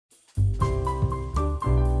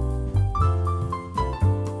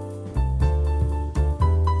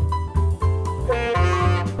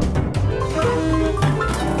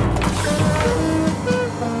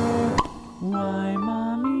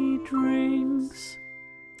Drinks.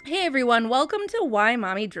 Hey everyone, welcome to Why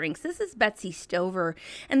Mommy Drinks. This is Betsy Stover,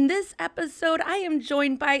 and this episode I am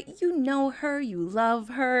joined by, you know her, you love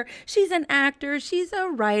her, she's an actor, she's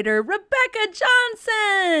a writer, Rebecca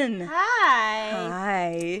Johnson! Hi!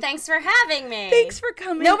 Hi. Thanks for having me. Thanks for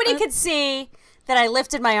coming. Nobody could see that I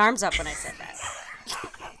lifted my arms up when I said that.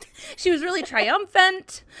 She was really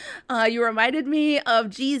triumphant. You reminded me of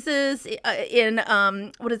Jesus in,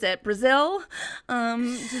 what is it, Brazil?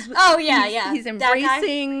 Oh, yeah. He's That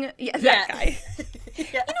embracing, that guy. Yeah.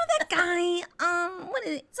 You know that guy, what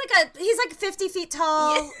is it? He's like 50 feet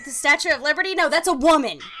tall, the Statue of Liberty. No, that's a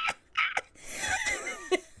woman.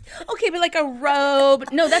 Okay, but like a robe.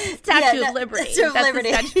 No, that's the Statue of Liberty. Statue of Liberty.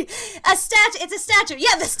 It's a statue.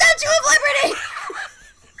 Yeah, the Statue of Liberty.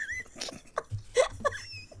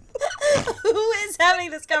 Who is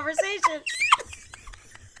having this conversation?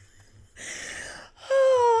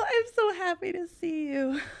 Oh, I'm so happy to see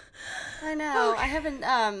you. I know. I haven't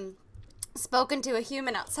spoken to a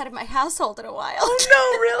human outside of my household in a while. Oh,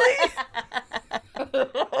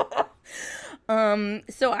 no, really?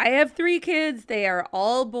 So I have 3 kids. They are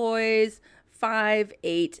all boys, 5,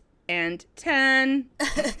 8, and 10.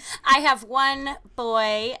 I have one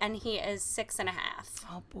boy, and he is 6.5.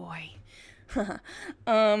 Oh, boy.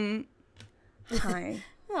 Hi.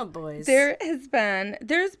 Oh, boys. There's been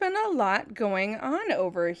a lot going on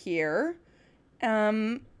over here.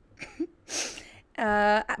 But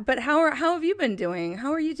how have you been doing?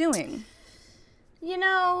 How are you doing? You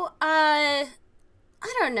know, I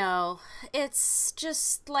don't know. It's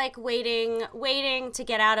just like waiting to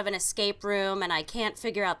get out of an escape room, and I can't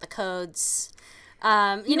figure out the codes.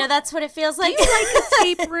 You know, that's what it feels like. Do you like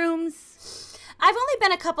escape rooms? I've only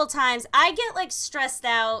been a couple times. I get like stressed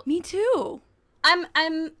out. Me too. I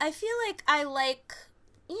feel like I like,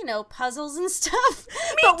 you know, puzzles and stuff.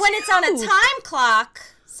 But when it's on a time clock,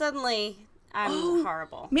 suddenly I'm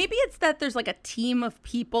horrible. Maybe it's that there's like a team of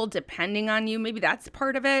people depending on you. Maybe that's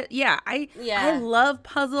part of it. Yeah, I love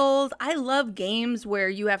puzzles. I love games where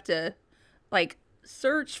you have to like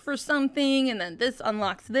search for something and then this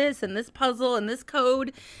unlocks this and this puzzle and this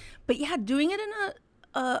code. But yeah, doing it in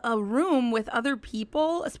a room with other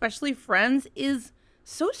people, especially friends, is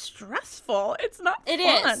so stressful. It's not fun. It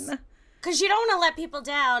is. Because you don't want to let people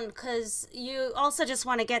down, because you also just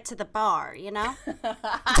want to get to the bar, you know? And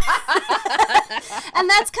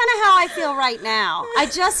that's kind of how I feel right now. I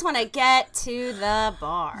just want to get to the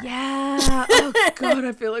bar. Yeah. Oh, God,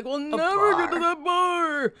 I feel like we'll never get to that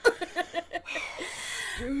bar.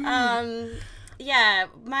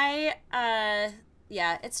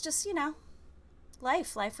 It's just, you know,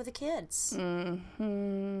 life with the kids.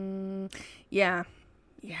 Mm-hmm. Yeah.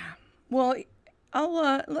 Well,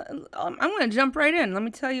 I'm gonna jump right in. Let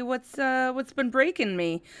me tell you what's been breaking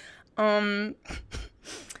me. So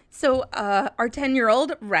our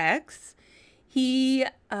 10-year-old Rex, he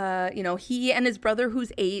and his brother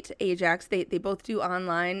who's 8, Ajax, they both do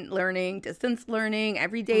online learning, distance learning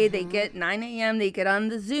every day. They get 9 a.m. They get on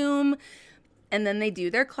the Zoom. And then they do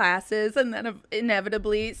their classes, and then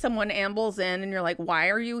inevitably someone ambles in, and you're like, "Why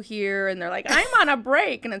are you here?" And they're like, "I'm on a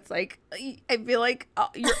break." And it's like, I feel like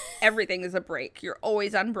everything is a break. You're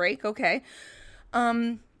always on break, okay?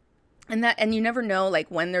 And you never know like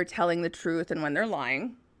when they're telling the truth and when they're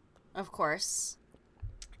lying. Of course.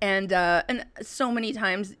 And so many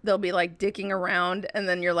times they'll be like dicking around, and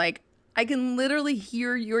then you're like, I can literally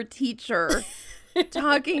hear your teacher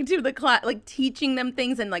talking to the class, like teaching them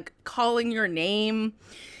things and like calling your name,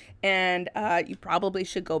 and you probably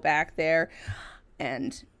should go back there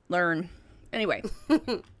and learn. Anyway,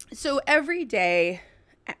 so every day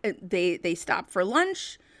they stop for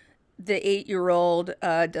lunch. The 8-year-old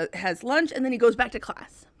has lunch, and then he goes back to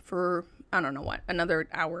class for I don't know what, another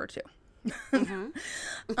hour or 2.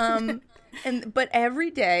 But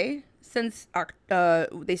every day since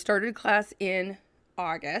they started class in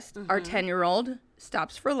August, our 10-year-old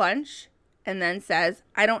stops for lunch and then says,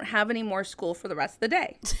 I don't have any more school for the rest of the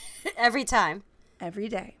day. Every time. Every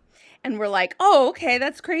day. And we're like, oh, okay,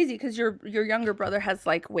 that's crazy because your younger brother has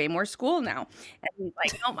like way more school now. And he's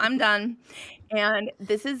like, no, I'm done. And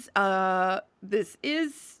this is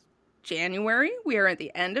January. We are at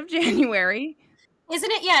the end of January.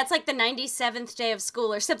 Isn't it? Yeah, it's like the 97th day of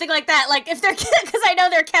school or something like that. Like if they're, because I know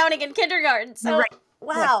they're counting in kindergarten. So right.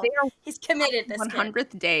 Wow, he's committed this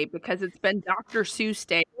 100th day because it's been Dr. Seuss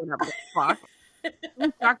Day. Whatever the fuck.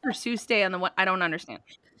 Dr. Seuss Day on the one. I don't understand.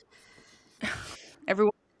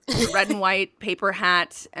 Everyone red and white paper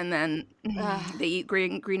hat, and then they eat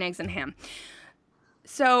green eggs and ham.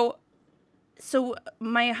 So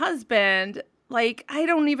my husband like, I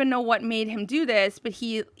don't even know what made him do this, but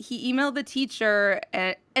he emailed the teacher,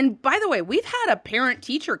 and by the way, we've had a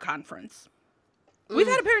parent-teacher conference. We've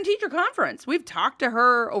had a parent-teacher conference. We've talked to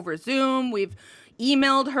her over Zoom. We've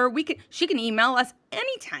emailed her. She can email us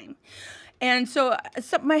anytime. And so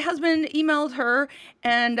my husband emailed her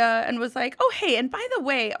and was like, "Oh, hey, and by the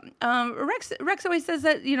way, Rex always says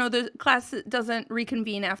that, the class doesn't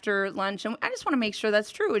reconvene after lunch, and I just want to make sure that's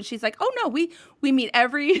true." And she's like, "Oh no, we meet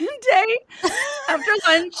every day after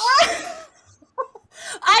lunch."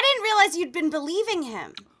 I didn't realize you'd been believing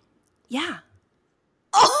him. Yeah.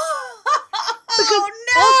 Because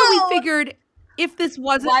also we figured, if this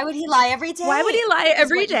wasn't, why would he lie every day? Why would he lie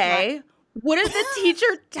every day? Wouldn't the teacher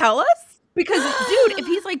tell us? Because, dude, if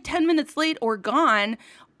he's like 10 minutes late or gone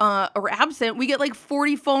or absent, we get like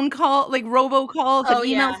 40 phone call, like robocalls and emails.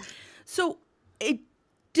 Yeah. So it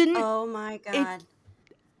didn't. Oh my God.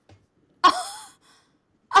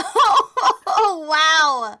 Oh,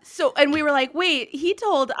 wow. So, and we were like, wait, he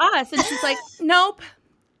told us. And she's like, nope.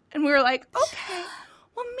 And we were like, okay,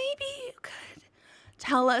 well, maybe you could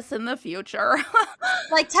tell us in the future.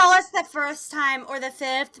 Like, tell us the first time or the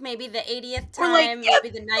 5th, maybe the 80th time, maybe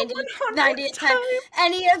the 90th time,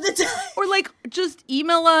 any of the time. Or like, just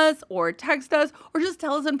email us or text us or just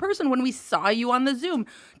tell us in person when we saw you on the Zoom.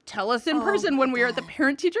 Tell us in person when we were at the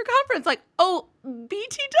parent-teacher conference. Like, oh,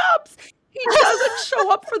 BT Dubs, he doesn't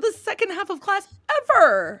show up for the second half of class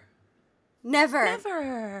ever.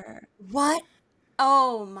 Never. What?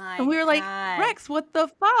 Oh my God. And we were like, Rex, what the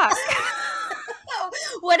fuck?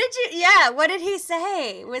 What did he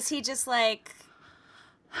say? Was he just like,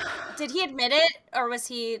 did he admit it, or was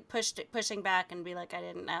he pushing back and be like, I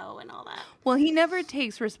didn't know and all that? Well, he never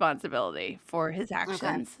takes responsibility for his actions.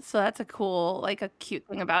 Okay. So that's a cute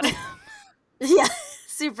thing about it. Yeah,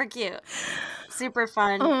 super cute. Super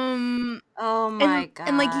fun. Oh my God.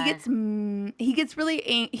 And like he gets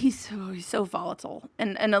really he's so volatile,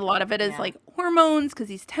 and a lot of it is like hormones, because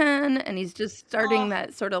he's 10 and he's just starting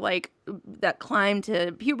that sort of like that climb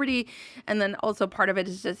to puberty, and then also part of it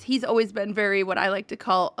is just he's always been very, what I like to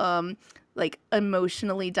call like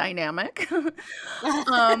emotionally dynamic.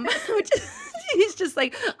 Which is, he's just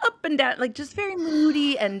like up and down, like just very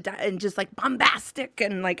moody and just like bombastic,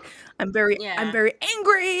 and like I'm very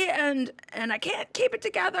angry and I can't keep it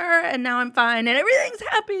together, and now I'm fine and everything's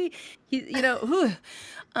happy.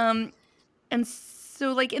 And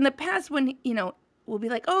so like in the past when we'll be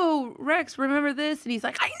like, oh, Rex, remember this? And he's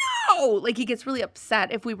like, I know. Like he gets really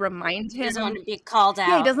upset if we remind him. He doesn't want to be called out.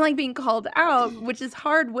 Yeah, he doesn't like being called out, which is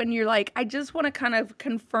hard when you're like, I just want to kind of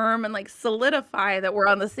confirm and like solidify that we're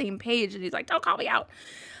on the same page. And he's like, don't call me out.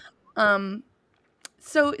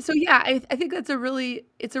 So yeah, I think it's a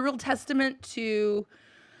real testament to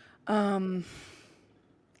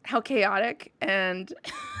how chaotic and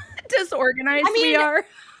disorganized we are.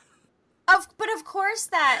 But of course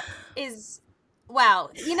that is. Wow.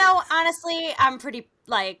 Honestly, I'm pretty,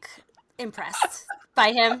 impressed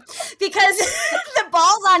by him, because the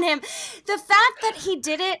ball's on him. The fact that he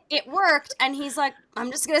did it, it worked, and he's like,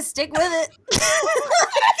 I'm just going to stick with it.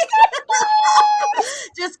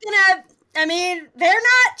 They're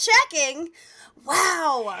not checking.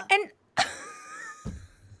 Wow. And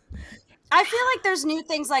I feel like there's new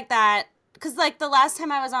things like that, because, the last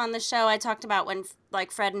time I was on the show, I talked about when,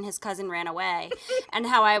 Fred and his cousin ran away, and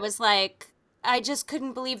how I was like, I just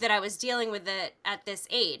couldn't believe that I was dealing with it at this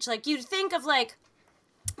age. Like, you'd think of, like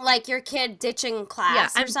your kid ditching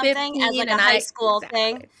class or something as, a high school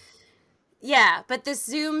thing. Yeah, but this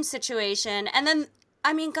Zoom situation, and then,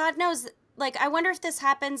 God knows, I wonder if this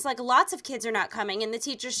happens, lots of kids are not coming, and the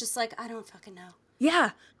teacher's just like, I don't fucking know.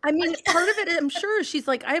 Yeah. Part of it, I'm sure, she's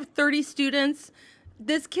like, I have 30 students.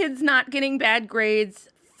 This kid's not getting bad grades.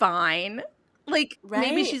 Fine.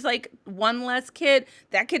 Maybe she's like, one less kid.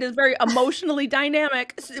 That kid is very emotionally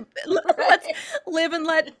dynamic. Let's live and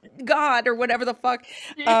let God, or whatever the fuck.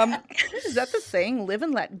 Is that the saying? Live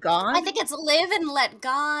and let God? I think it's live and let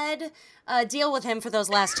God deal with him for those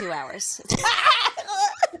last 2 hours.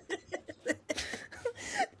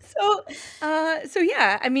 So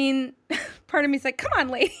yeah, part of me is like, come on,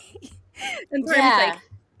 lady. And part of me is like,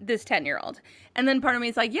 this 10-year-old. And then part of me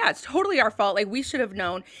is like, yeah, it's totally our fault. Like, we should have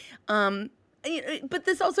known. But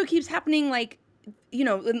this also keeps happening,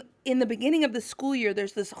 in the beginning of the school year,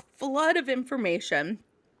 there's this flood of information.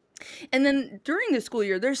 And then during the school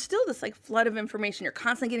year, there's still this flood of information. You're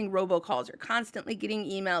constantly getting robocalls. You're constantly getting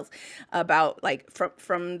emails about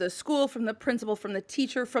from the school, from the principal, from the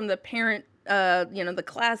teacher, from the parent, the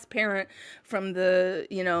class parent, from the,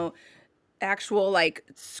 actual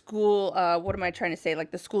school, what am I trying to say?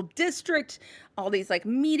 The school district, all these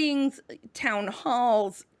meetings, town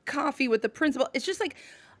halls, coffee with the principal. It's just like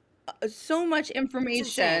so much It's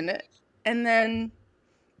information. insane. And then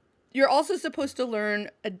you're also supposed to learn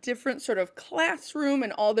a different sort of classroom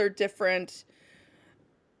and all their different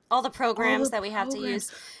All the all programs the that we have to programs.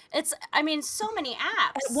 use. It's, I mean, so many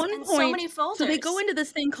At apps one and so many point, so they go folders. into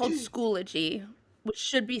this thing called Schoology, which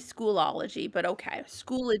should be Schoolology, but okay,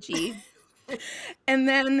 Schoology. And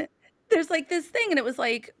then there's like this thing, and it was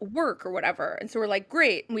like work or whatever. And so we're like,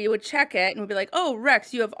 great. And we would check it and we'd be like, oh,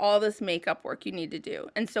 Rex, you have all this makeup work you need to do.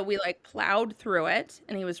 And so we like plowed through it,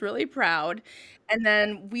 and he was really proud. And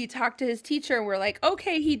then we talked to his teacher, and we're like,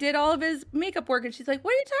 okay, he did all of his makeup work. And she's like,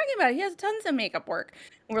 what are you talking about? He has tons of makeup work.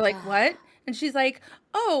 And we're like, what? And she's like,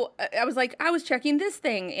 oh, I was like, I was checking this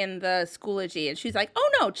thing in the Schoology. And she's like, oh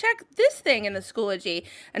no, check this thing in the Schoology.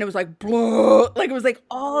 And it was like, blah, like it was like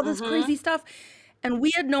all this Mm-hmm. crazy stuff. And we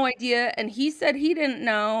had no idea. And he said he didn't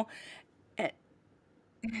know. Eh,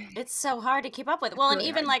 It's so hard to keep up with. It's Well, and really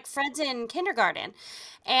even hard. like Fred's in kindergarten.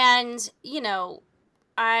 And,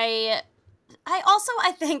 I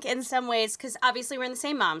I think in some ways, because obviously we're in the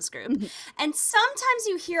same moms group, Mhm. and sometimes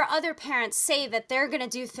you hear other parents say that they're going to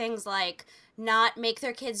do things like not make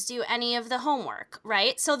their kids do any of the homework,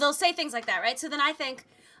 right? So they'll say things like that, right? So then I think,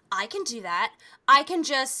 I can do that. I can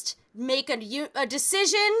just make a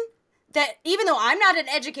decision that, even though I'm not an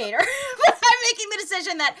educator, but I'm making the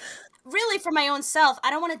decision that really for my own self, I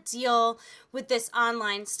don't want to deal with this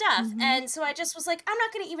online stuff. Mhm. And so I just was like, I'm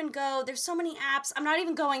not going to even go. There's so many apps. I'm not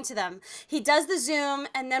even going to them. He does the Zoom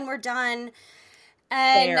and then we're done.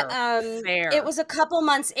 And Fair. it Fair. was a couple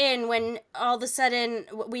months in when all of a sudden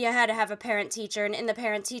we had to have a parent teacher. And in the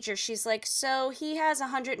parent teacher, she's like, so he has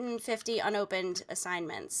 150 unopened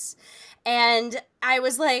assignments. And I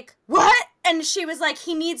was like, what? And she was like,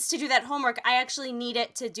 he needs to do that homework. I actually need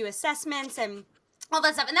it to do assessments and all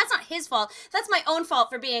that stuff. And that's not his fault. That's my own fault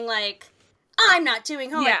for being like, I'm not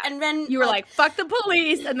doing homework. Yeah. And then You were like, fuck the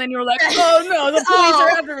police. And then you were like, oh no, the police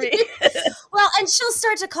are oh. after me. Well, and she'll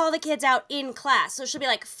start to call the kids out in class. So she'll be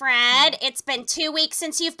like, Fred, it's been 2 weeks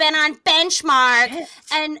since you've been on benchmark.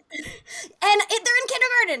 And they're in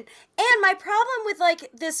kindergarten. And my problem with like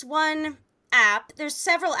this one app, there's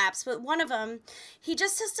several apps, but one of them, he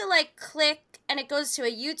just has to like click and it goes to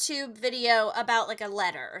a YouTube video about like a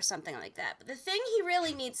letter or something like that. But the thing he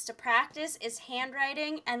really needs to practice is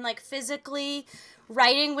handwriting and like physically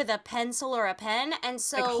writing with a pencil or a pen. And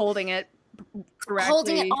so Like holding it correctly.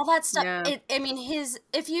 holding it, all that stuff. Yeah. I mean,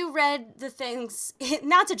 if you read the things,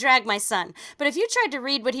 not to drag my son, but if you tried to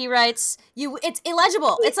read what he writes, it's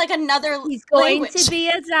illegible. It's like another He's going language. to be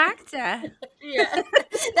a doctor. Yeah,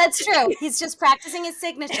 that's true. He's just practicing his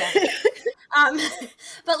signature.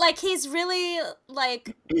 But like he's really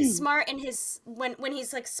like smart in his when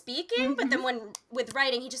he's like speaking, but then when with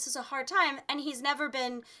writing, he just has a hard time, and he's never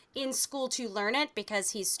been in school to learn it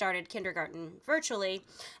because he's started kindergarten virtually,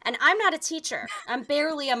 and I'm not a teacher. I'm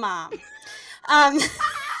barely a mom. Um,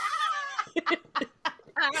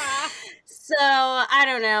 So I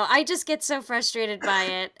don't know. I just get so frustrated by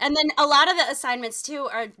it. And then a lot of the assignments too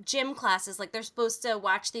are gym classes. Like they're supposed to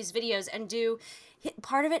watch these videos and do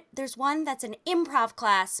part of it. There's one that's an improv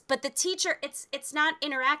class, but the teacher, it's not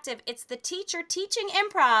interactive. It's the teacher teaching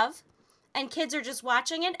improv, and kids are just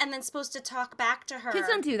watching it and then supposed to talk back to her. Kids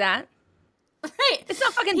don't do that. Right. It's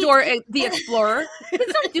not fucking Dora the Explorer.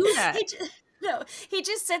 Kids don't do that. No, he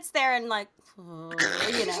just sits there and like,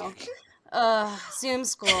 Zoom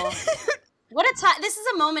school. What a time! This is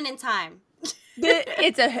a moment in time.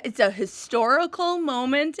 It's a historical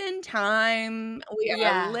moment in time. We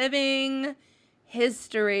Yeah. are living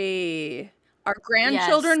history. Our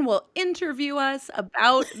grandchildren will interview us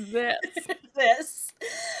about this. This.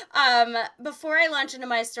 Before I launch into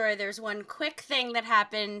my story, there's one quick thing that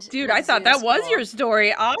happened. Dude, with I thought Zoom that was school. your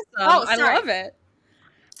story. Awesome. Oh, I sorry. love it.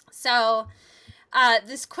 So,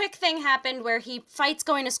 this quick thing happened where he fights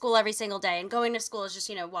going to school every single day, and going to school is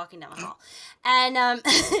just, walking down the hall. And,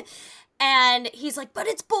 and he's like, but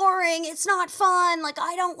it's boring. It's not fun. Like,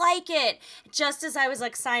 I don't like it. Just as I was,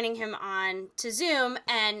 like, signing him on to Zoom,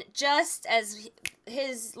 and just as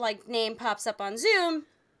his, like, name pops up on Zoom,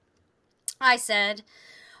 I said,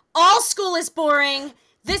 all school is boring.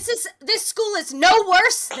 This school is no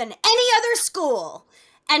worse than any other school.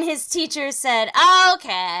 And his teacher said,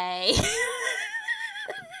 okay.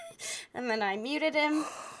 And then I muted him.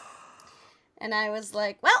 And I was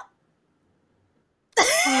like, well.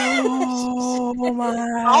 Oh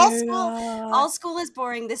my All school is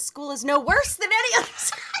boring. This school is no worse than any other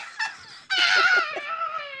school.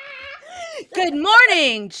 Good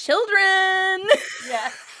morning, children.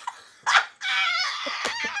 Yeah.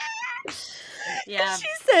 Yeah. She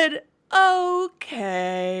said,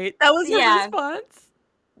 okay. That was her Yeah. response.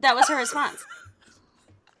 That was her response.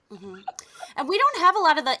 And we don't have a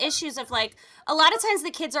lot of the issues of like, a lot of times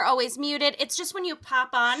the kids are always muted. It's just when you pop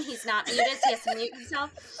on, he's not muted, so he has to mute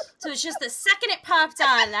himself. So it's just the second it popped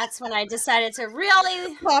on, that's when I decided to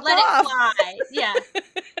really let it fly. Yeah.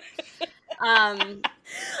 I'm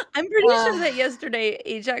pretty sure that yesterday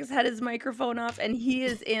Ajax had his microphone off and he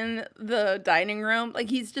is in the dining room. Like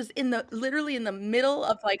he's just literally in the middle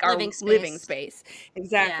of like our living space.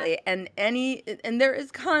 Exactly. Yeah. And there is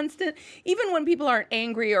constant, even when people aren't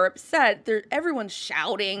angry or upset, everyone's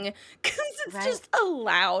shouting because it's just a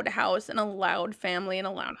loud house and a loud family and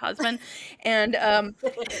a loud husband. And,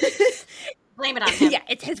 blame it on him. Yeah,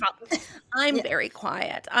 it's his fault. I'm very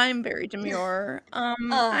quiet. I'm very demure.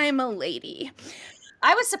 I'm a lady.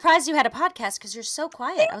 I was surprised you had a podcast because you're so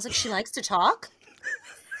quiet. I was like, she likes to talk?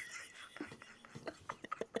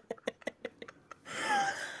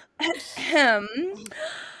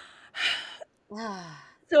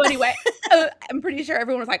 So anyway, I'm pretty sure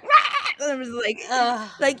everyone was like, rah! And it was like you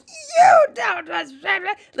don't, like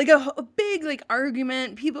a big like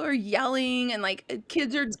argument. People are yelling and like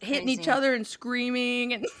kids are hitting each other and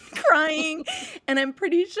screaming and crying. And I'm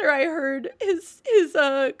pretty sure I heard his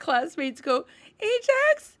classmates go,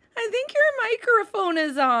 Ajax, I think your microphone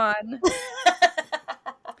is on.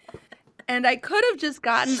 And I could have just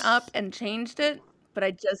gotten up and changed it, but I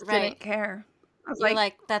just didn't care. I was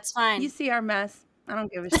like, that's fine. You see our mess. I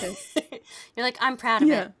don't give a shit. You're like, I'm proud of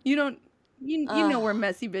it. You don't, you know we're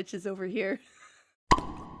messy bitches over here.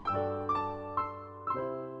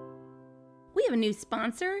 We have a new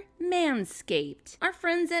sponsor, Manscaped. Our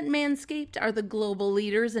friends at Manscaped are the global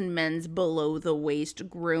leaders in men's below-the-waist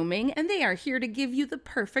grooming, and they are here to give you the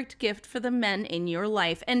perfect gift for the men in your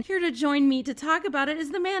life. And here to join me to talk about it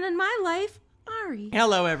is the man in my life, Ari.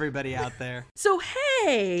 Hello, everybody out there. So,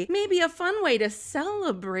 hey, maybe a fun way to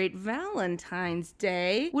celebrate Valentine's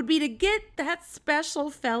Day would be to get that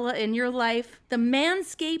special fella in your life, the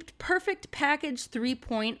Manscaped Perfect Package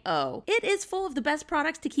 3.0. It is full of the best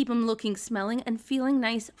products to keep him looking, smelling, and feeling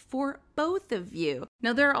nice for both of you.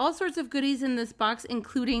 Now, there are all sorts of goodies in this box,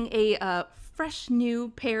 including a fresh new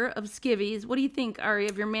pair of skivvies. What do you think, Ari,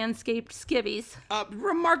 of your Manscaped skivvies?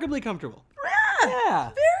 Remarkably comfortable. Yeah.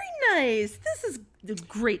 Very nice. This is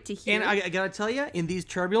great to hear. And I gotta tell you, in these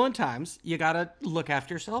turbulent times, you gotta look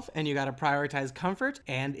after yourself and you gotta prioritize comfort.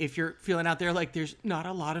 And if you're feeling out there like there's not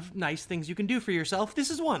a lot of nice things you can do for yourself, this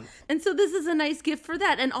is one. And so this is a nice gift for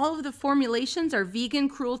that. And all of the formulations are vegan,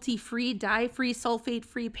 cruelty-free, dye-free,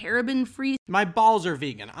 sulfate-free, paraben-free. My balls are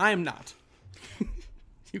vegan. I'm not.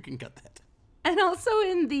 You can cut that. And also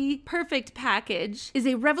in the perfect package is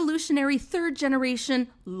a revolutionary third-generation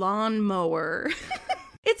lawnmower.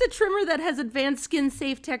 It's a trimmer that has advanced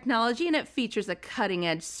skin-safe technology, and it features a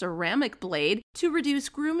cutting-edge ceramic blade to reduce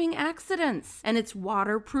grooming accidents. And it's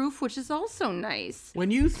waterproof, which is also nice.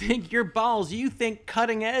 When you think your balls, you think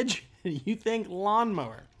cutting edge, you think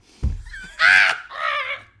lawnmower.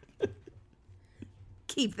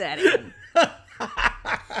 Keep that in.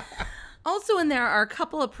 Also in there are a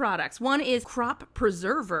couple of products. One is Crop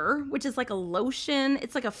Preserver, which is like a lotion.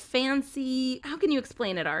 It's like a fancy, how can you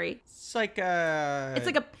explain it, Ari? It's like a...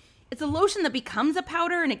 It's a lotion that becomes a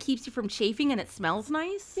powder and it keeps you from chafing and it smells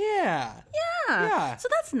nice. Yeah. So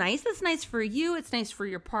that's nice. That's nice for you. It's nice for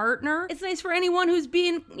your partner. It's nice for anyone who's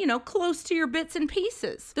being, close to your bits and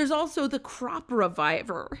pieces. There's also the Crop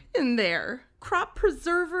Reviver in there. Crop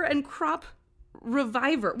Preserver and Crop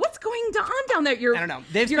Reviver. What's going on down there? I don't know.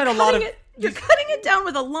 They've spent a lot of... You're cutting it down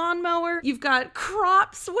with a lawnmower. You've got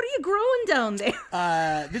crops. What are you growing down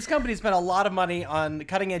there? This company spent a lot of money on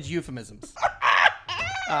cutting-edge euphemisms.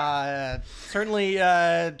 Certainly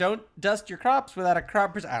don't dust your crops without a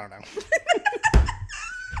crop... I don't know.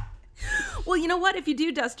 Well, you know what? If you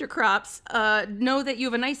do dust your crops, know that you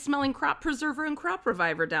have a nice smelling Crop Preserver and Crop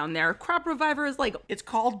Reviver down there. Crop Reviver is like... It's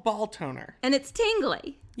called ball toner. And it's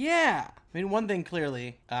tingly. Yeah. I mean, one thing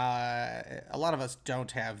clearly, a lot of us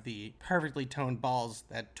don't have the perfectly toned balls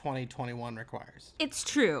that 2021 requires. It's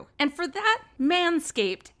true. And for that,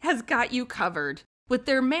 Manscaped has got you covered with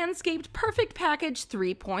their Manscaped Perfect Package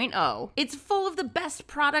 3.0. It's full of the best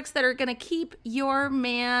products that are going to keep your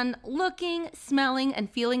man looking, smelling, and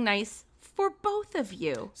feeling nice for both of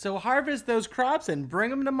you. So harvest those crops and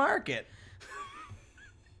bring them to market.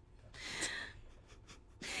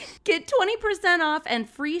 Get 20% off and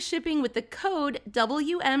free shipping with the code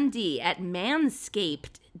WMD at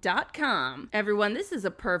manscaped.com. Everyone, this is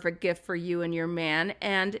a perfect gift for you and your man,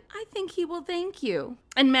 and I think he will thank you.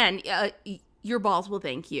 And men, your balls will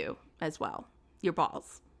thank you as well. Your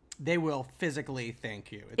balls. They will physically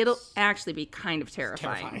thank you. It'll actually be kind of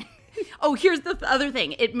terrifying. Oh, here's the other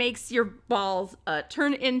thing. It makes your balls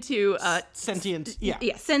turn into Sentient.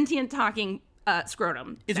 sentient talking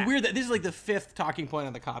scrotum. It's weird that this is like the 5th talking point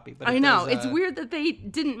on the copy. But I know. It's weird that they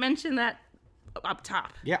didn't mention that up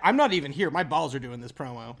top. Yeah, I'm not even here. My balls are doing this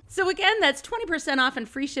promo. So again, that's 20% off and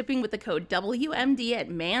free shipping with the code WMD at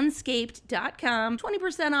manscaped.com.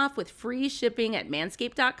 20% off with free shipping at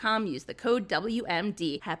manscaped.com. Use the code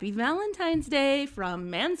WMD. Happy Valentine's Day from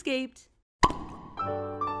Manscaped.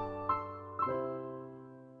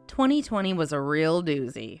 2020 was a real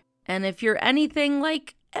doozy. And if you're anything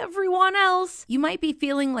like everyone else, you might be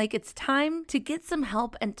feeling like it's time to get some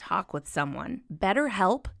help and talk with someone.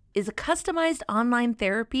 BetterHelp is a customized online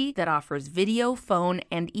therapy that offers video, phone,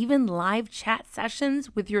 and even live chat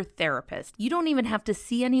sessions with your therapist. You don't even have to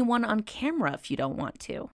see anyone on camera if you don't want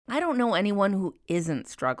to. I don't know anyone who isn't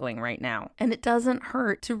struggling right now, and it doesn't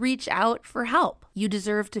hurt to reach out for help. You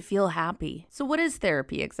deserve to feel happy. So what is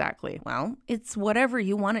therapy exactly? Well, it's whatever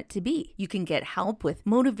you want it to be. You can get help with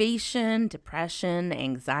motivation, depression,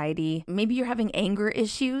 anxiety. Maybe you're having anger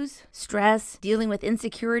issues, stress, dealing with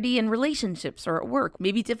insecurity in relationships or at work,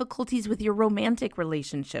 maybe difficulties with your romantic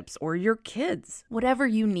relationships or your kids. Whatever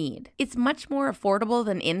you need. It's much more affordable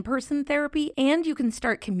than in-person therapy, and you can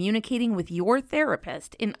start communicating with your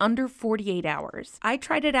therapist in under 48 hours. I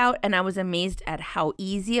tried it out and I was amazed at how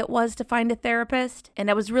easy it was to find a therapist, and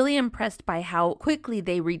I was really impressed by how quickly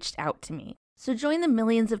they reached out to me. So join the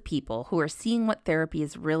millions of people who are seeing what therapy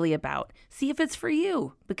is really about. See if it's for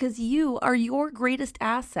you, because you are your greatest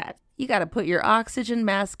asset. You got to put your oxygen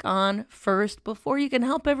mask on first before you can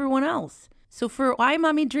help everyone else. So for Why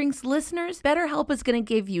Mommy Drinks listeners, BetterHelp is going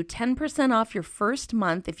to give you 10% off your first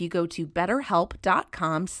month if you go to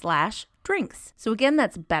betterhelp.com/drinks. So again,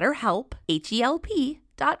 that's BetterHelp,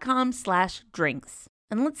 HELP.com/drinks.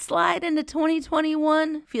 And let's slide into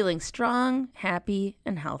 2021 feeling strong, happy,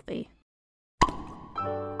 and healthy.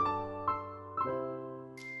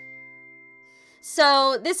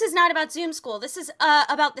 So this is not about Zoom school. This is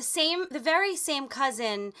about the very same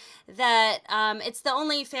cousin that it's the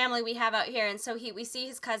only family we have out here. And so we see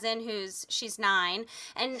his cousin she's 9,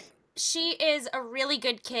 and she is a really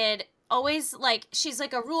good kid. Always she's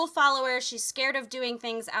like a rule follower. She's scared of doing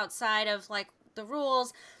things outside of like the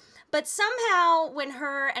rules. But somehow when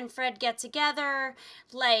her and Fred get together,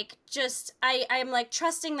 I'm like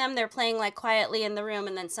trusting them. They're playing like quietly in the room,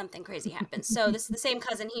 and then something crazy happens. So this is the same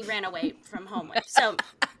cousin he ran away from home with. So,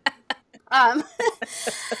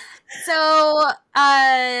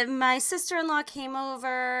 my sister-in-law came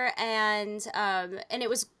over, and it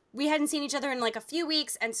was, we hadn't seen each other in like a few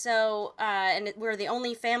weeks, and so we're the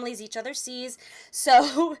only families each other sees.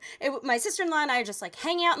 So my sister-in-law and I are just like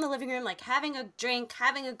hanging out in the living room, like having a drink,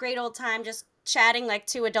 having a great old time, just chatting like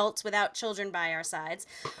two adults without children by our sides.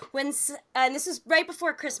 And this is right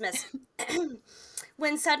before Christmas,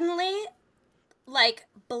 when suddenly, like,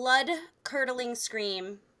 blood-curdling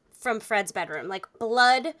scream from Fred's bedroom, like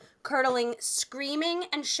blood-curdling screaming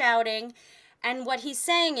and shouting. And what he's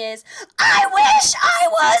saying is, I wish I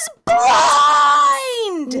was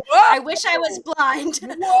blind! Whoa. I wish I was blind.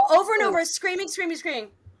 Whoa. Over and over, screaming.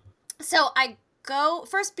 So I go,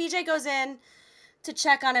 first BJ goes in to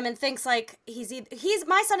check on him and thinks like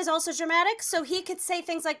my son is also dramatic, so he could say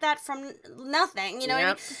things like that from nothing, you know what I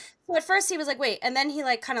mean? So at first he was like, wait, and then he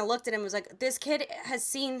like kind of looked at him and was like, this kid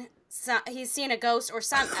has he's seen a ghost or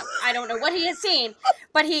something. I don't know what he has seen,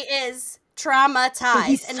 but he is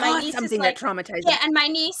traumatized. And my niece something is like, that traumatized. Yeah, and my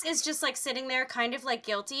niece is just like sitting there kind of like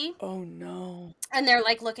guilty. Oh no. And they're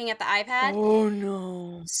like looking at the iPad. Oh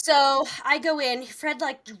no. So I go in, Fred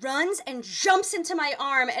like runs and jumps into my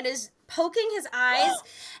arm and is poking his eyes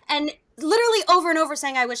and literally over and over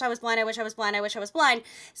saying, I wish I was blind, I wish I was blind, I wish I was blind.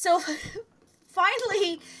 So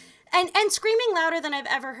finally, and screaming louder than I've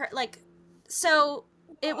ever heard, like, so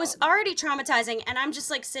it was already traumatizing, and I'm just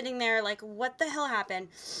like sitting there like, what the hell happened?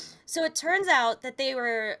 So it turns out that they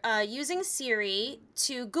were using Siri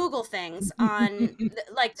to Google things on,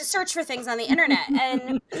 like, to search for things on the internet.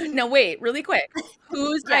 And no, wait, really quick.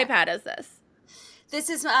 Whose iPad is this? This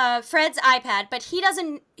is Fred's iPad, but he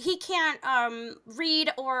can't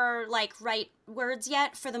read or like write words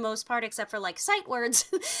yet for the most part, except for like sight words.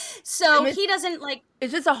 So he doesn't like.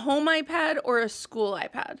 Is this a home iPad or a school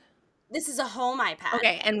iPad? This is a home iPad.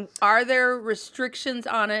 Okay, and are there restrictions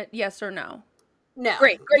on it? Yes or no? No,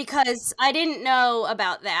 great. Because I didn't know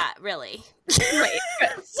about that really. Great,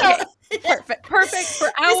 good. So perfect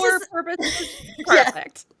for our purposes.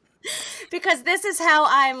 Perfect. Yeah. Because this is how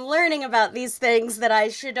I'm learning about these things that I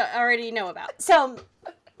should already know about. So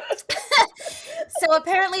So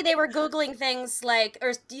apparently they were Googling things like,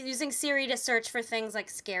 or using Siri to search for things like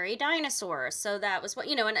scary dinosaurs. So that was what,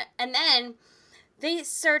 and then they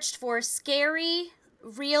searched for scary,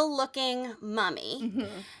 real-looking mummy.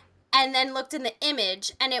 And then looked in the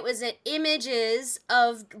image, and it was images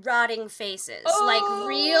of rotting faces. Like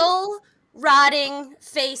real rotting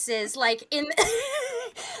faces, like in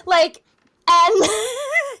like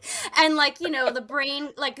and like, the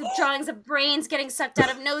brain, like drawings of brains getting sucked out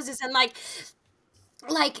of noses, and like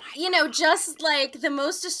just like the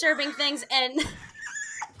most disturbing things.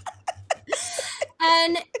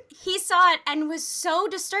 And he saw it and was so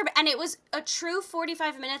disturbed, and it was a true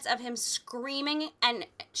 45 minutes of him screaming and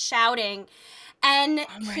shouting, and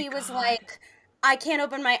he was like, I can't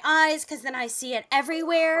open my eyes because then I see it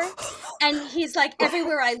everywhere. And he's like,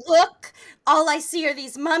 everywhere I look, all I see are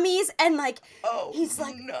these mummies. And like, he's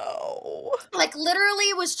like, no. Like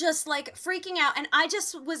literally was just like freaking out. And I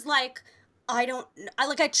just was like, I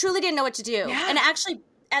truly didn't know what to do. Yeah. And actually,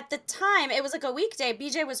 at the time, it was like a weekday.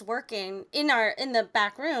 BJ was working in the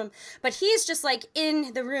back room, but he's just like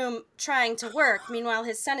in the room trying to work. Meanwhile,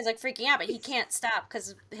 his son is like freaking out, but he can't stop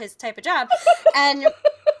because of his type of job. And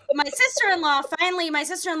my sister-in-law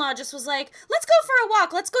just was like, let's go for a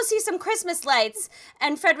walk. Let's go see some Christmas lights.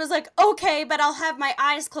 And Fred was like, okay, but I'll have my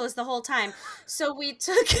eyes closed the whole time. So we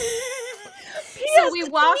took... So we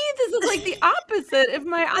walked. To me, this is like the opposite. If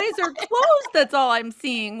my eyes are closed, that's all I'm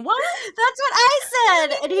seeing. What? That's what I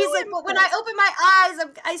said. And he's like, but when I open my eyes,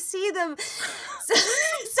 I see them.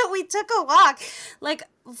 So we took a walk, like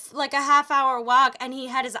a half-hour walk, and he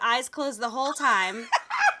had his eyes closed the whole time.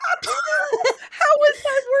 How was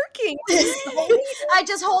that working? I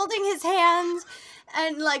just holding his hands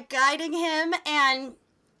and like guiding him, and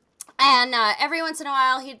every once in a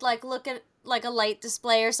while he'd like look at like a light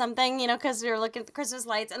display or something, because we were looking at the Christmas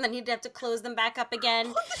lights, and then he'd have to close them back up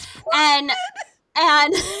again. And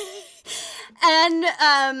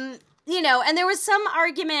there was some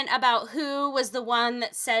argument about who was the one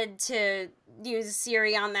that said to use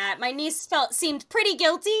Siri on that. My niece seemed pretty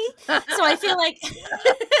guilty, so I feel like it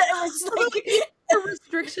was like the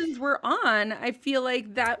restrictions were on. I feel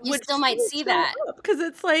like that you still might see that because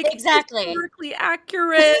it's like exactly historically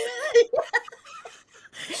accurate.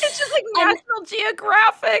 It's just like National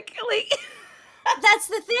Geographic. Like that's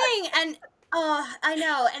the thing, and I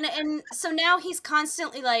know, and so now he's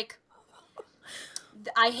constantly like,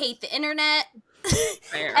 I hate the internet,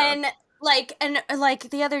 and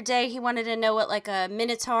the other day he wanted to know what like a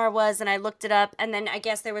minotaur was, and I looked it up, and then I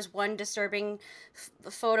guess there was one disturbing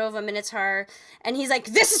photo of a minotaur, and he's like,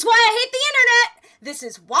 this is why I hate the internet. This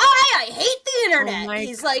is why I hate the internet.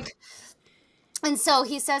 He's like. And so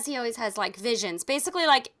he says he always has, like, visions. Basically,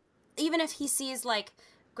 like, even if he sees, like,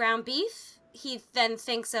 ground beef, he then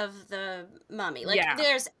thinks of the mummy. Like,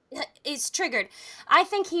 he's triggered. I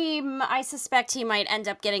suspect he might end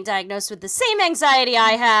up getting diagnosed with the same anxiety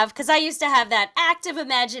I have, because I used to have that active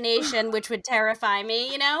imagination, which would terrify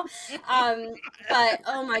me, But,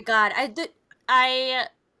 oh, my God. I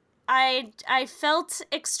felt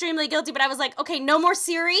extremely guilty, but I was like, okay, no more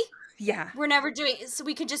Siri. Yeah. We're never doing it, so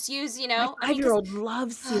we could just use, My 5-year-old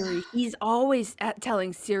loves Siri. He's always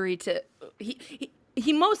telling Siri to...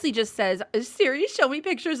 He mostly just says, Siri, show me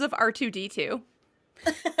pictures of R2-D2.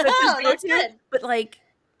 That's good. But, like,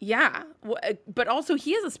 yeah. But also,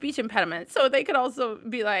 he has a speech impediment, so they could also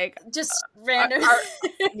be like... Just random.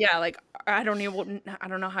 Yeah, like, I don't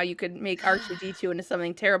know how you could make R2-D2 into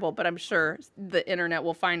something terrible, but I'm sure the internet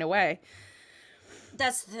will find a way.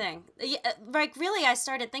 That's the thing. Like, really, I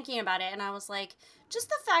started thinking about it, and I was like, just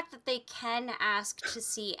the fact that they can ask to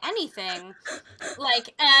see anything,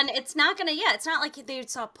 like, and it's not like they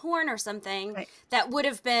saw porn or something that would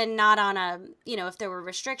have been not on a, if there were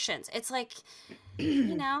restrictions. It's like,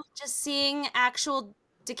 just seeing actual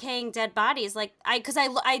decaying dead bodies. Like, because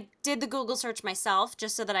I did the Google search myself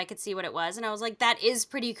just so that I could see what it was, and I was like, that is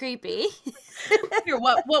pretty creepy. Here,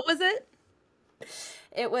 what was it?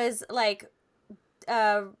 It was like...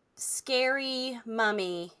 scary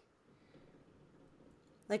mummy,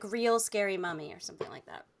 like real scary mummy or something like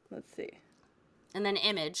that. Let's see. And then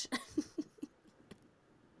image.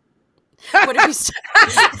 What if you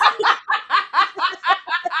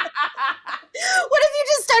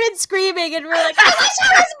just started screaming and we're like, I wish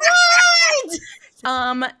I was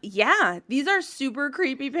blind! Yeah, these are super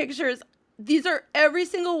creepy pictures. Every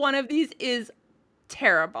single one of these is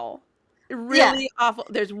terrible. Really awful.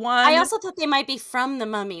 There's one. I also thought they might be from The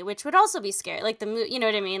Mummy, which would also be scary. Like you know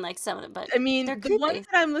what I mean? Like some of them, but I mean, the ones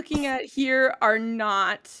that I'm looking at here are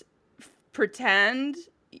not pretend.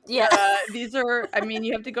 Yeah. These are, I mean,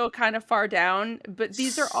 you have to go kind of far down, but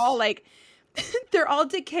these are all like they're all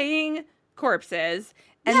decaying corpses,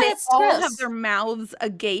 and Yeah, they it's all gross. have their mouths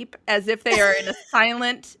agape as if they are in a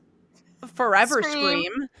silent forever Scream.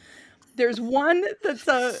 scream. There's one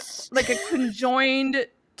that's like a conjoined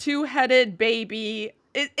two-headed baby.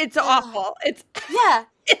 It's awful. Yeah.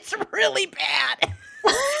 It's really bad.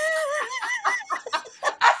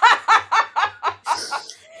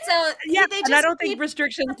 So Yeah, they and just I don't think keep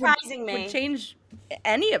restrictions surprising would me. change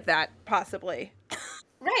any of that, possibly.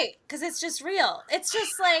 Right, because it's just real. It's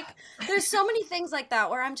just like there's so many things like that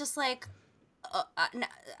where I'm just like,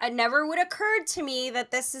 it never would occurred to me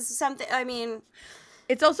that this is something. I mean,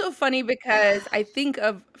 It's also funny because I think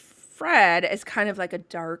of Fred as kind of like a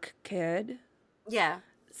dark kid. yeah,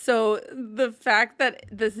 So the fact that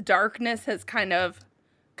this darkness has kind of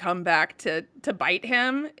come back to bite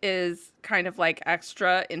him is kind of like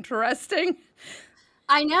extra interesting.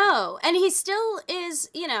 I know, and he still is.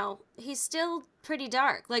 He's still pretty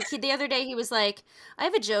dark. Like the other day, he was like, "I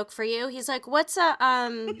have a joke for you." He's like, what's a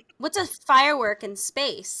firework in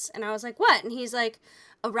space?" And I was like, "What?" And he's like,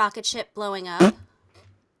 "A rocket ship blowing up."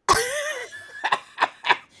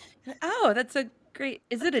 Oh, that's a great.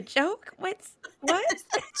 Is it a joke? What? So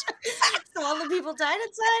all the people died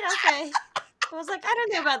inside. Okay, I was like, I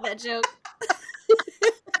don't know about that joke.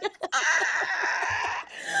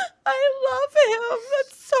 I love him.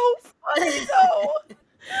 That's so funny though.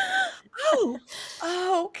 Oh,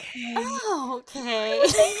 okay. Oh, okay.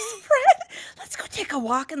 Thanks, Fred. Let's go take a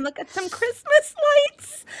walk and look at some Christmas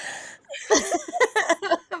lights.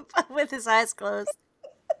 With his eyes closed.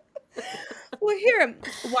 Well, here,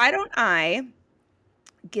 why don't I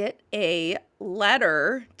get a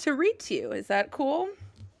letter to read to you? Is that cool?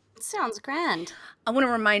 Sounds grand. I want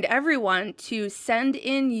to remind everyone to send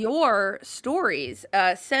in your stories.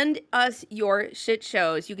 Send us your shit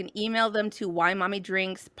shows. You can email them to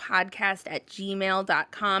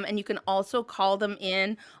whymommydrinkspodcast@gmail.com. And you can also call them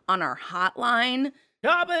in on our hotline.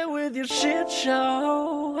 Copy with your shit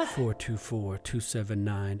show.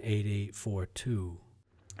 424-279-8842.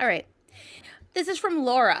 All right. This is from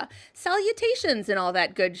Laura. Salutations and all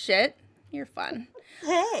that good shit. You're fun.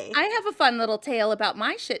 Hey. I have a fun little tale about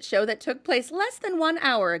my shit show that took place less than 1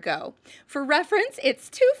 hour ago. For reference, it's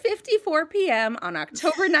 2:54 p.m. on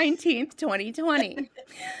October 19th, 2020.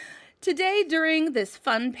 Today, during this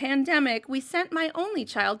fun pandemic, we sent my only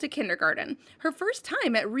child to kindergarten. Her first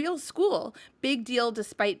time at real school. Big deal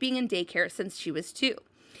despite being in daycare since she was 2.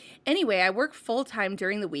 Anyway, I work full-time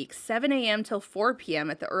during the week, 7 a.m. till 4 p.m.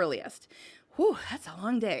 at the earliest. Whew, that's a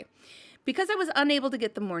long day. Because I was unable to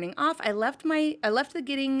get the morning off, I left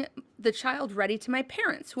getting the child ready to my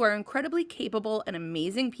parents, who are incredibly capable and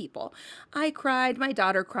amazing people. I cried, my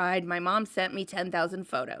daughter cried, my mom sent me 10,000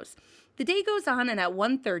 photos. The day goes on, and at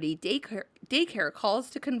 1:30, daycare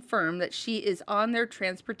calls to confirm that she is on their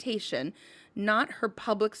transportation, not her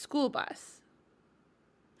public school bus.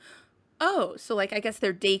 Oh, so like I guess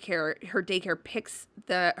her daycare picks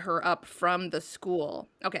her up from the school.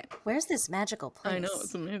 Okay. Where's this magical place? I know,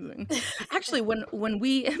 it's amazing. Actually, when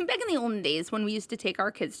we back in the olden days when we used to take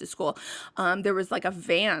our kids to school, there was like a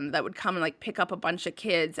van that would come and like pick up a bunch of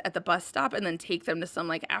kids at the bus stop and then take them to some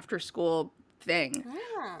like after school thing.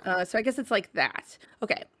 So I guess it's like that.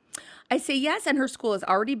 Okay. I say yes, and her school has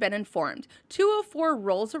already been informed. 2:04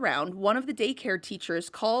 rolls around. One of the daycare teachers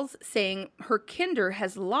calls saying her kinder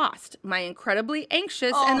has lost my incredibly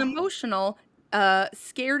anxious and emotional,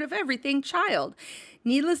 scared of everything child.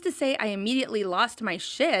 Needless to say, I immediately lost my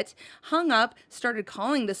shit, hung up, started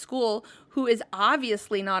calling the school, who is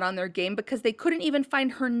obviously not on their game because they couldn't even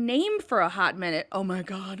find her name for a hot minute. Oh my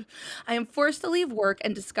God. I am forced to leave work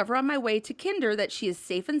and discover on my way to Kinder that she is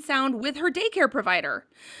safe and sound with her daycare provider.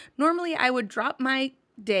 Normally, I would drop my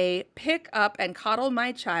day, pick up and coddle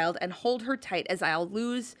my child and hold her tight as if I'll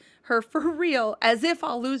lose her for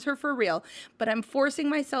real, but I'm forcing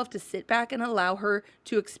myself to sit back and allow her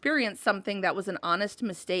to experience something that was an honest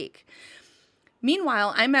mistake.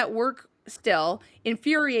 Meanwhile, I'm at work still,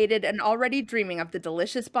 infuriated and already dreaming of the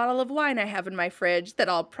delicious bottle of wine I have in my fridge that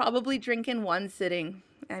I'll probably drink in one sitting.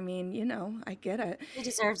 I mean, I get it. He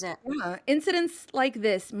deserves it. Yeah, incidents like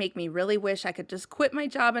this make me really wish I could just quit my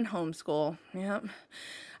job and homeschool. Yep.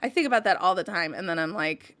 I think about that all the time, and then I'm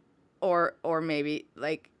like, or maybe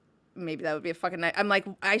that would be a fucking night. I'm like,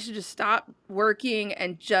 I should just stop working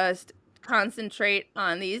and just concentrate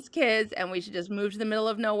on these kids, and we should just move to the middle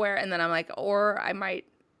of nowhere. And then I'm like, or I might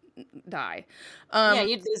die. Yeah,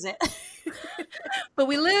 you'd lose it. But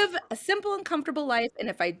we live a simple and comfortable life, and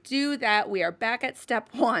if I do that, we are back at step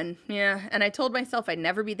one. Yeah, and I told myself I'd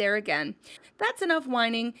never be there again. That's enough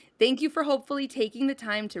whining. Thank you for hopefully taking the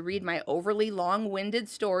time to read my overly long-winded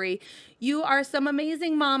story. You are some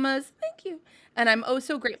amazing mamas. Thank you. And I'm oh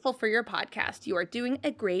so grateful for your podcast. You are doing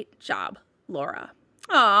a great job, Laura.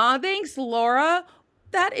 Aw, thanks, Laura.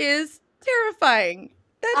 That is terrifying.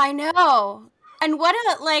 I know. And what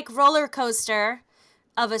a like roller coaster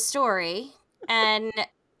of a story. And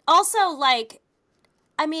also like,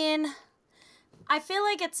 I mean, I feel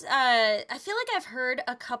like I've heard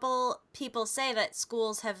a couple people say that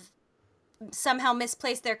schools have somehow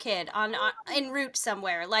misplaced their kid on en route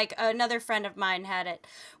somewhere. Like another friend of mine had it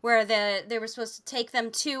where they were supposed to take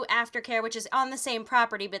them to aftercare, which is on the same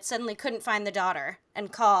property, but suddenly couldn't find the daughter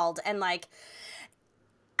and called and like,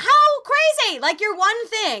 how crazy! Like you're one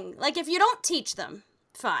thing. Like if you don't teach them,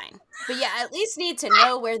 fine. But yeah, at least need to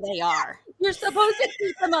know where they are. You're supposed to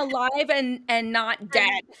keep them alive and not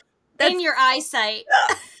dead. In your eyesight.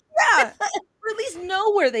 Yeah. Or at least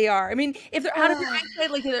know where they are. I mean, if they're out of your eyesight,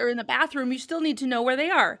 like they're in the bathroom, you still need to know where they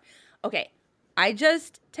are. Okay. I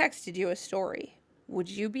just texted you a story. Would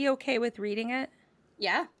you be okay with reading it?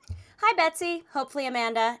 Yeah. Hi, Betsy. Hopefully,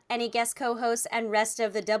 Amanda, any guest co-hosts, and rest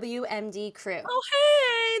of the WMD crew. Oh,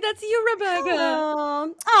 hey, that's you, Rebecca.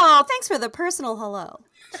 Hello. Oh, thanks for the personal hello.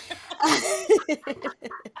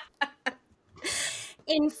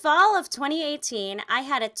 In fall of 2018, I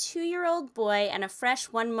had a 2-year-old boy and a fresh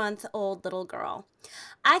 1-month-old little girl.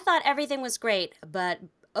 I thought everything was great, but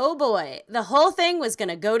oh boy, the whole thing was going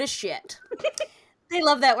to go to shit. They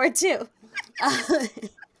love that word too.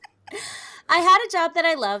 I had a job that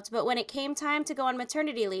I loved, but when it came time to go on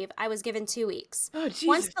maternity leave, I was given 2 weeks. Oh, Jesus.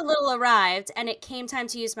 Once the little arrived and it came time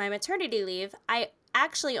to use my maternity leave, I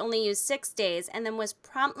actually only used 6 days and then was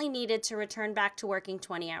promptly needed to return back to working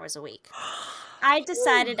 20 hours a week. I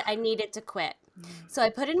decided I needed to quit. So I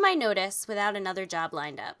put in my notice without another job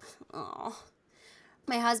lined up. Oh.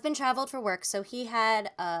 My husband traveled for work, so he had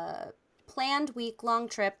a planned week-long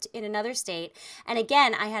trip in another state. And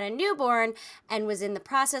again, I had a newborn and was in the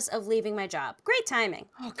process of leaving my job. Great timing.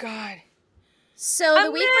 Oh, God. So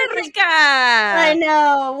the week America! I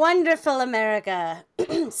know. Wonderful America.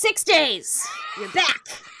 6 days. You're back.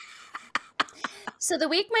 So the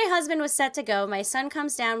week my husband was set to go, my son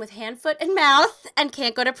comes down with hand, foot, and mouth and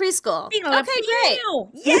can't go to preschool. Okay, great.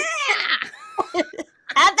 Yeah!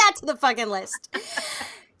 Add that to the fucking list.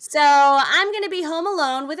 So I'm going to be home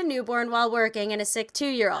alone with a newborn while working and a sick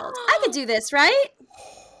 2-year-old. I could do this, right?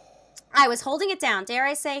 I was holding it down, dare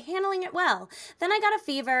I say, handling it well. Then I got a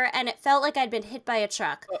fever, and it felt like I'd been hit by a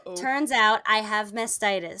truck. Turns out I have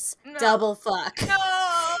mastitis. No. Double fuck. No!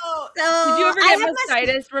 So did you ever get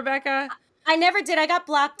mastitis, Rebecca? I never did. I got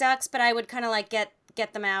block ducts, but I would kind of like get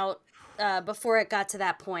them out before it got to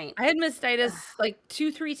that point. I had mastitis like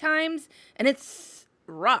 2-3 times, and it's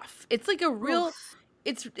rough. It's like a real... Oof.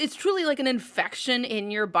 It's truly like an infection in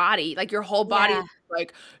your body. Like your whole body is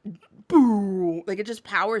like, boo. Like it just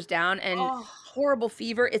powers down and horrible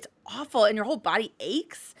fever. It's awful. And your whole body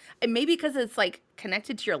aches. And maybe because it's like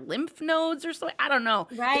connected to your lymph nodes or something. I don't know.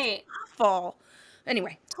 Right. It's awful.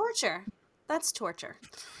 Anyway. Torture. That's torture.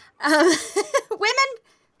 Women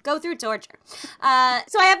go through torture. So I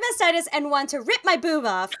have mastitis and want to rip my boob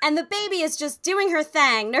off, and the baby is just doing her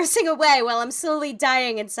thing, nursing away while I'm slowly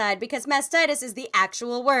dying inside because mastitis is the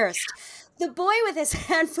actual worst. The boy with his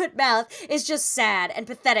hand-foot mouth is just sad and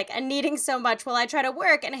pathetic and needing so much while I try to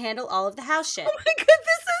work and handle all of the house shit. Oh my God,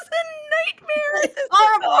 this is a nightmare. This is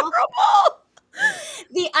horrible.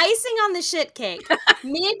 The icing on the shit cake.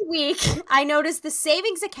 Midweek, I notice the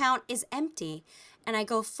savings account is empty. And I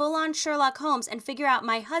go full-on Sherlock Holmes and figure out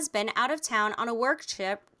my husband out of town on a work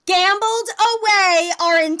trip gambled away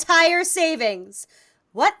our entire savings.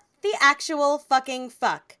 What the actual fucking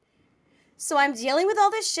fuck? So I'm dealing with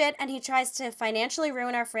all this shit and he tries to financially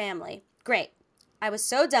ruin our family. Great. I was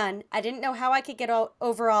so done. I didn't know how I could get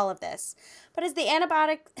over all of this. But as the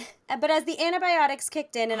antibiotics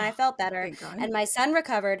kicked in and I felt better and my son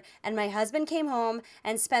recovered and my husband came home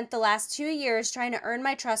and spent the last 2 years trying to earn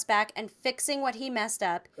my trust back and fixing what he messed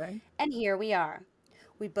up. Okay. And here we are.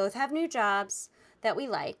 We both have new jobs that we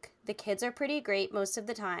like. The kids are pretty great most of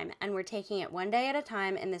the time and we're taking it one day at a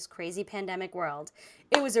time in this crazy pandemic world.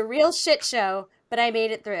 It was a real shit show, but I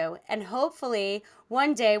made it through. And hopefully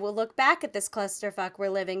one day we'll look back at this clusterfuck we're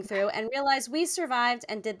living through and realize we survived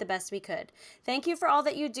and did the best we could. Thank you for all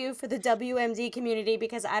that you do for the WMD community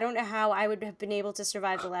because I don't know how I would have been able to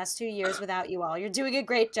survive the last 2 years without you all. You're doing a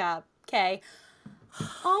great job, Kay.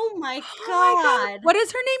 Oh my God. What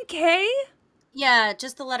is her name, Kay? Yeah,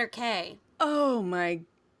 just the letter K. Oh my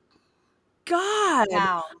God.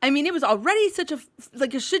 Wow. I mean, it was already such a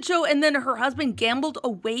shit show, and then her husband gambled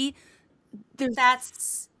away.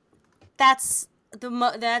 That's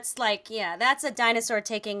like, yeah, that's a dinosaur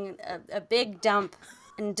taking a big dump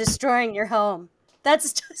and destroying your home.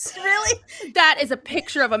 That's just really. That is a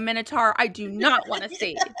picture of a minotaur I do not want to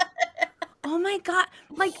see. Oh my God.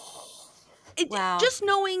 Like, Wow. just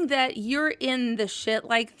knowing that you're in the shit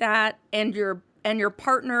like that, and your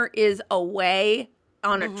partner is away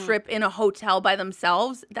on a trip in a hotel by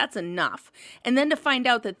themselves, that's enough. And then to find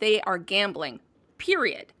out that they are gambling,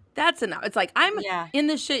 period. That's enough. It's like, I'm in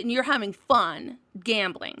this shit and you're having fun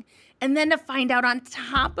gambling. And then to find out on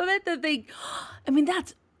top of it that I mean,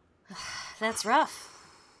 That's rough.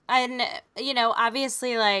 And,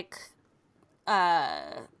 obviously, like,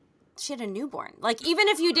 she had a newborn. Like, even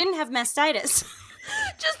if you didn't have mastitis.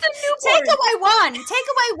 just a newborn. Take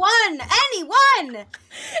away one. Anyone.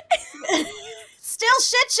 Still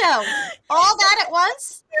shit show. All that at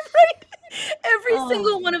once. Right. Every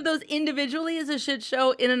single one of those individually is a shit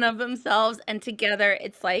show in and of themselves, and together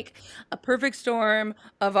it's like a perfect storm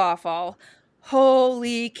of awful.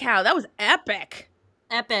 Holy cow, that was epic.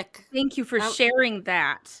 Epic. Thank you for sharing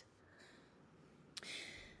that.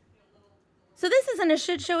 So this isn't a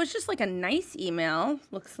shit show, it's just like a nice email,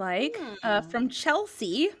 looks like, from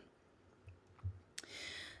Chelsea.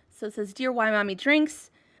 So it says, Dear Why Mommy Drinks,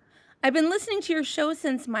 I've been listening to your show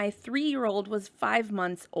since my 3-year-old was 5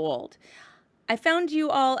 months old. I found you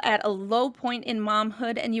all at a low point in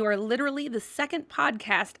momhood, and you are literally the second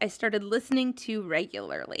podcast I started listening to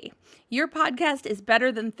regularly. Your podcast is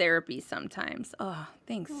better than therapy sometimes. Oh,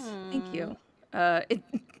 thanks. Thank you.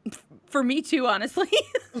 For me too, honestly.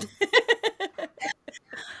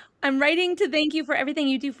 I'm writing to thank you for everything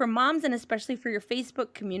you do for moms, and especially for your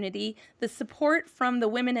Facebook community. The support from the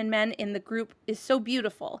women and men in the group is so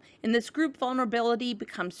beautiful. In this group, vulnerability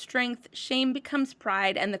becomes strength, shame becomes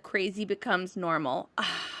pride, and the crazy becomes normal.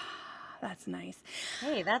 Ah, that's nice.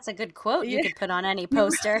 Hey, that's a good quote you could put on any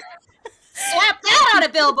poster. Slap that on a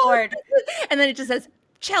billboard. And then it just says,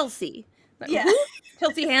 Chelsea. Yeah. Who?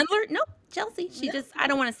 Chelsea Handler? Nope. Chelsea. She just, I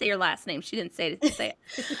don't want to say her last name. She didn't say it.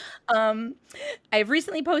 I've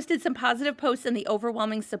recently posted some positive posts, and the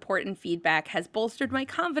overwhelming support and feedback has bolstered my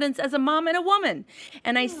confidence as a mom and a woman.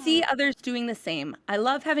 And I see others doing the same. I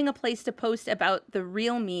love having a place to post about the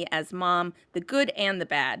real me as mom, the good and the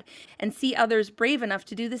bad, and see others brave enough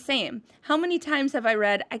to do the same. How many times have I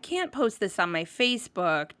read, I can't post this on my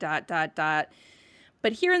Facebook, ...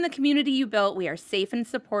 But here in the community you built, we are safe and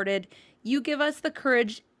supported. You give us the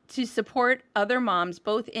courage to support other moms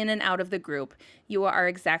both in and out of the group. You are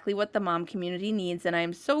exactly what the mom community needs, and I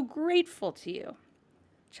am so grateful to you.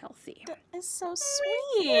 Chelsea. That is so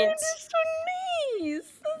sweet. That's so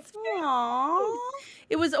nice. That's very Aww.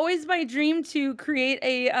 It was always my dream to create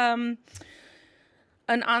an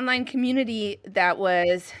online community that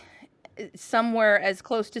was somewhere as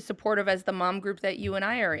close to supportive as the mom group that you and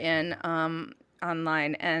I are in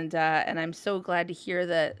online, and I'm so glad to hear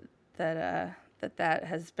that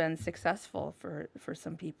has been successful for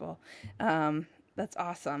some people. That's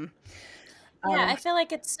awesome. Yeah, I feel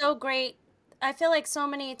like it's so great. I feel like so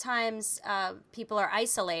many times people are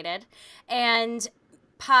isolated and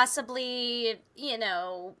possibly,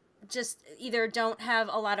 just either don't have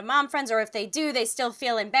a lot of mom friends, or if they do, they still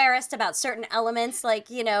feel embarrassed about certain elements, like,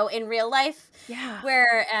 in real life. Yeah.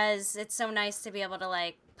 Whereas it's so nice to be able to,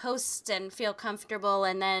 like, post and feel comfortable,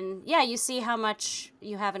 and then you see how much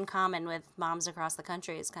you have in common with moms across the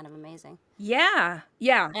country. It's kind of amazing. Yeah,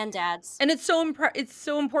 And dads. and it's so important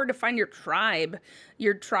to find your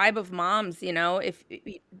tribe of moms, if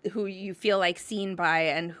who you feel like seen by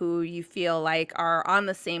and who you feel like are on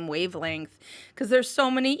the same wavelength, because there's so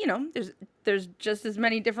many, there's just as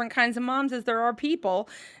many different kinds of moms as there are people,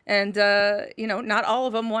 and not all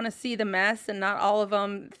of them want to see the mess, and not all of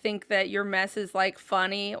them think that your mess is like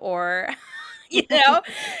funny or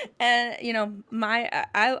and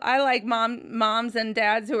I like moms and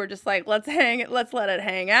dads who are just like, let's let it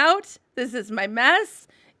hang out. This is my mess.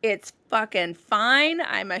 It's fucking fine.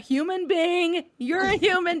 I'm a human being. You're a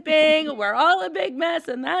human being. We're all a big mess,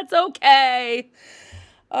 and that's okay.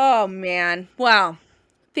 Oh man. Wow.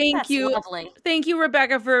 Thank you. Lovely. Thank you,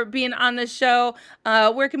 Rebecca, for being on the show.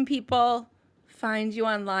 Where can people find you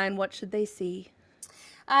online? What should they see?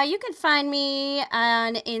 You can find me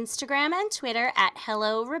on Instagram and Twitter at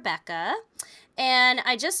Hello Rebecca. And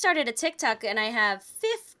I just started a TikTok, and I have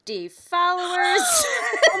 50 followers.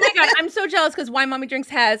 Oh my God, I'm so jealous because Why Mommy Drinks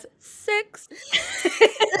has 6.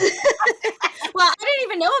 Well, I didn't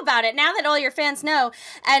even know about it. Now that all your fans know.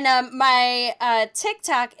 And my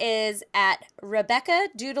TikTok is at Rebecca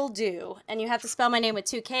Doodle Doo. And you have to spell my name with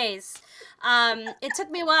 2 Ks. It took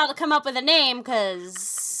me a while to come up with a name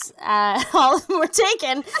because all of them were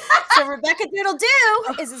taken. So Rebecca Doodle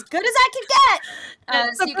Doo is as good as I could get.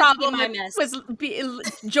 That's so the you can be problem my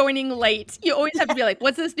with joining late. You always have to be like,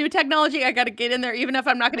 what's this new technology? I got to get in there, even if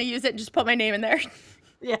I'm not going to use it, and just put my name in there.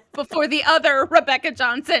 Yeah. Before the other Rebecca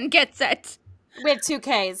Johnson gets it. With 2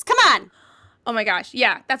 Ks. Come on. Oh my gosh.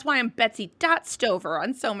 Yeah. That's why I'm Betsy Stover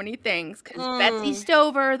on so many things. Because Betsy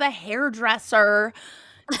Stover, the hairdresser,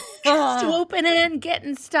 swooping in,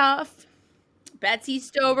 getting stuff. Betsy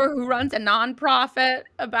Stover, who runs a nonprofit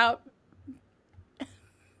about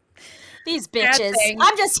these bitches.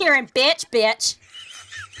 I'm just hearing bitch.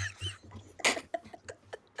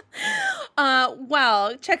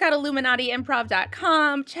 Well, check out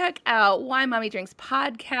IlluminatiImprov.com. Check out Why Mommy Drinks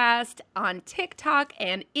podcast on TikTok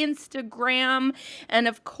and Instagram. And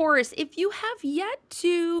of course, if you have yet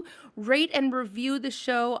to rate and review the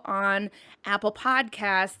show on Apple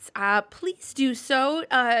Podcasts, please do so.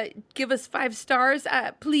 Give us 5 stars.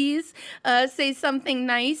 Please say something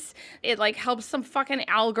nice. It helps some fucking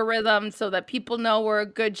algorithm so that people know we're a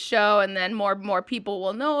good show, and then more people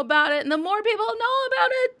will know about it. And the more people know about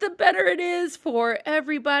it, the better it is for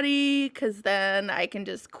everybody, because then I can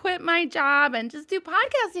just quit my job and just do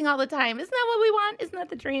podcasting all the time. Isn't that what we want? Isn't that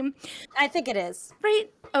the dream? I think it is. Right?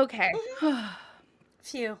 Okay.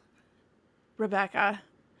 Phew. Rebecca,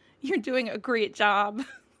 you're doing a great job.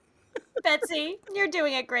 Betsy, you're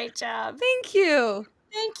doing a great job. Thank you.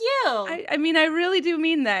 Thank you. I mean, I really do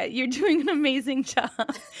mean that. You're doing an amazing job.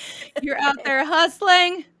 You're out there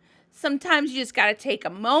hustling. Sometimes you just got to take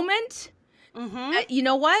a moment. You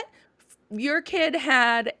know what? Your kid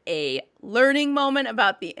had a learning moment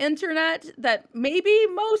about the internet that maybe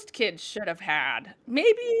most kids should have had.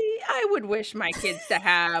 Maybe I would wish my kids to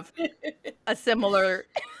have a similar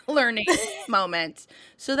learning moment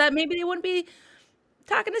so that maybe they wouldn't be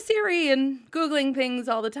talking to Siri and Googling things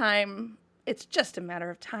all the time. It's just a matter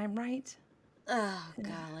of time, right? Oh,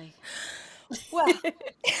 golly. Well,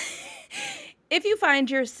 if you find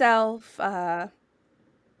yourself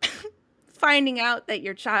finding out that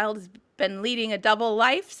your child has been leading a double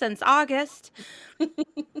life since August,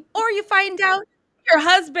 or you find out your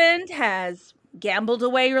husband has gambled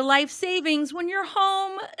away your life savings when you're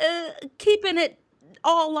home, keeping it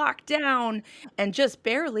all locked down and just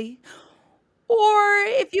barely, or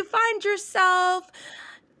if you find yourself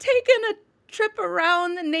taking a trip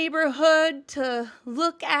around the neighborhood to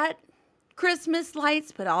look at Christmas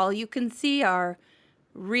lights, but all you can see are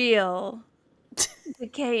real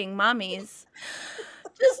decaying mummies,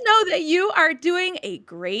 just know that you are doing a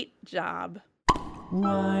great job.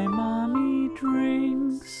 Why Mommy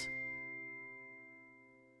Drinks.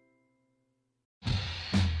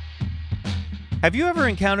 Have you ever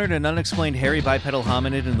encountered an unexplained hairy bipedal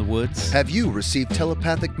hominid in the woods? Have you received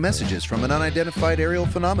telepathic messages from an unidentified aerial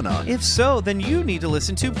phenomenon? If so, then you need to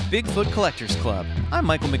listen to Bigfoot Collectors Club. I'm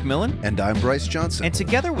Michael McMillan. And I'm Bryce Johnson. And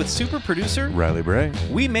together with super producer Riley Bray,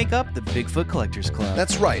 we make up the Bigfoot Collectors Club.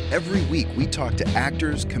 That's right. Every week we talk to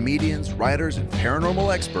actors, comedians, writers, and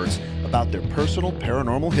paranormal experts about their personal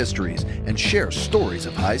paranormal histories and share stories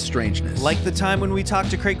of high strangeness. Like the time when we talked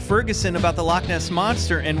to Craig Ferguson about the Loch Ness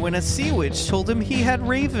Monster and when a sea witch told him he had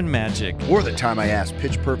raven magic. Or the time I asked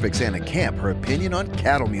Pitch Perfect's Anna Camp her opinion on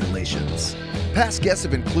cattle mutilations. Past guests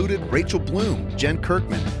have included Rachel Bloom, Jen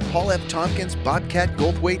Kirkman, Paul F. Tompkins, Bobcat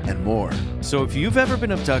Goldthwait, and more. So if you've ever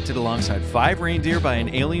been abducted alongside 5 reindeer by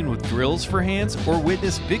an alien with drills for hands, or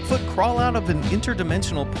witnessed Bigfoot crawl out of an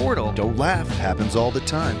interdimensional portal, don't laugh, happens all the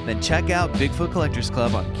time. Then check out Bigfoot Collectors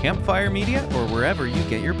Club on Campfire Media or wherever you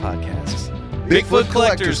get your podcasts. Bigfoot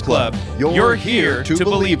Collectors Club. You're here to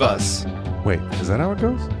believe us. Wait, is that how it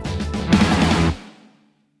goes?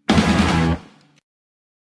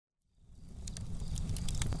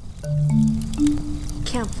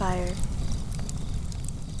 Campfire.